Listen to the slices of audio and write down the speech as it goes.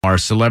Our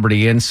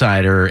celebrity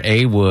insider,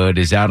 A. Wood,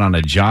 is out on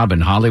a job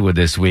in Hollywood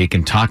this week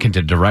and talking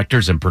to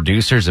directors and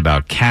producers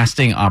about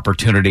casting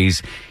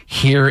opportunities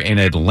here in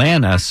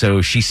Atlanta. So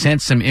she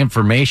sent some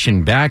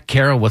information back.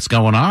 Carol, what's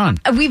going on?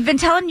 We've been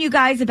telling you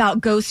guys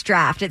about Ghost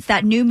Draft. It's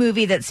that new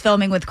movie that's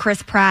filming with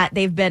Chris Pratt.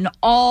 They've been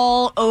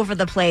all over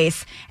the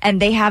place,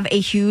 and they have a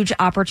huge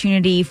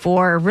opportunity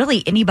for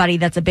really anybody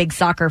that's a big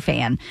soccer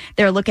fan.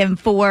 They're looking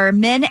for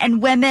men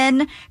and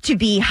women to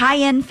be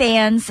high-end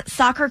fans,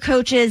 soccer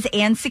coaches,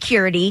 and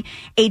security.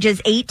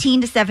 Ages 18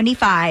 to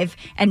 75.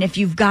 And if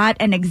you've got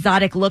an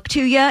exotic look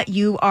to you,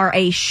 you are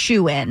a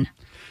shoo-in.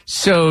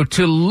 So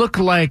to look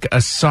like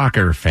a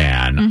soccer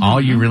fan,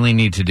 all you really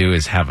need to do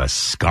is have a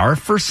scarf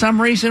for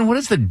some reason. What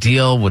is the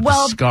deal with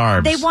the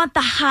scarves? They want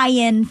the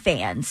high-end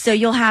fans. So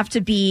you'll have to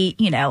be,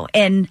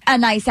 in a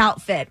nice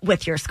outfit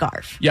with your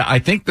scarf. Yeah, I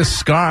think the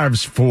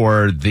scarves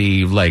for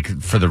the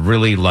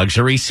really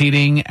luxury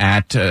seating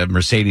at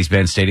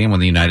Mercedes-Benz Stadium when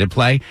the United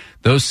play,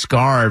 those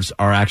scarves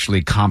are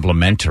actually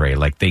complimentary.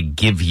 Like they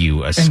give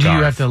you a scarf. And do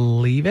you have to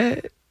leave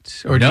it?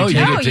 Or no, you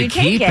get to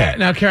keep it.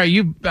 Now, Kara,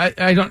 you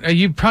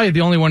probably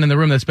the only one in the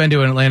room that's been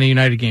to an Atlanta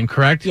United game,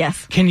 correct?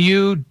 Yes. Can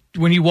you,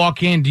 when you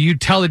walk in, do you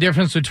tell the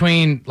difference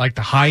between like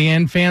the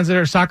high-end fans that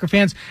are soccer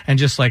fans and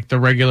just like the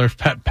regular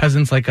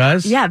peasants like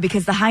us? Yeah,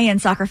 because the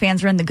high-end soccer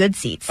fans are in the good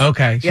seats.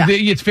 Okay. So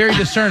it's very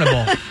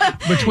discernible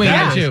between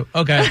the two.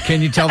 Okay.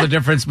 Can you tell the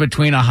difference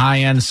between a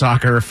high-end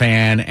soccer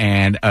fan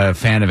and a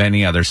fan of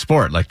any other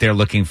sport? Like they're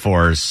looking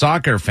for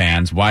soccer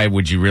fans. Why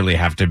would you really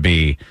have to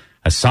be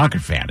a soccer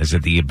fan? Is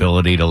it the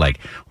ability to like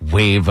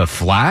wave a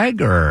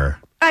flag or?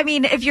 I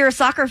mean, if you're a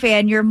soccer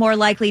fan, you're more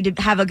likely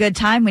to have a good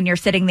time when you're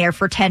sitting there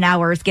for 10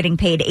 hours getting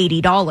paid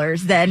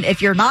 $80 than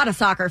if you're not a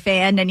soccer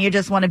fan and you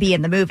just want to be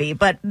in the movie.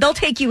 But they'll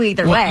take you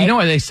either way. You know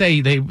why they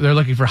say they're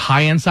looking for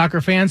high-end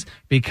soccer fans?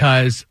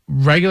 Because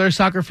regular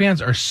soccer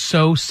fans are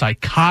so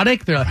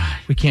psychotic. They're like,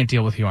 we can't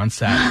deal with you on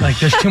set. Like,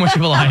 there's too much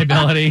of a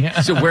liability.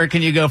 So where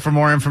can you go for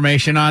more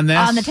information on this?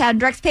 On the Tad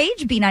and Drex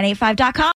page, B985.com.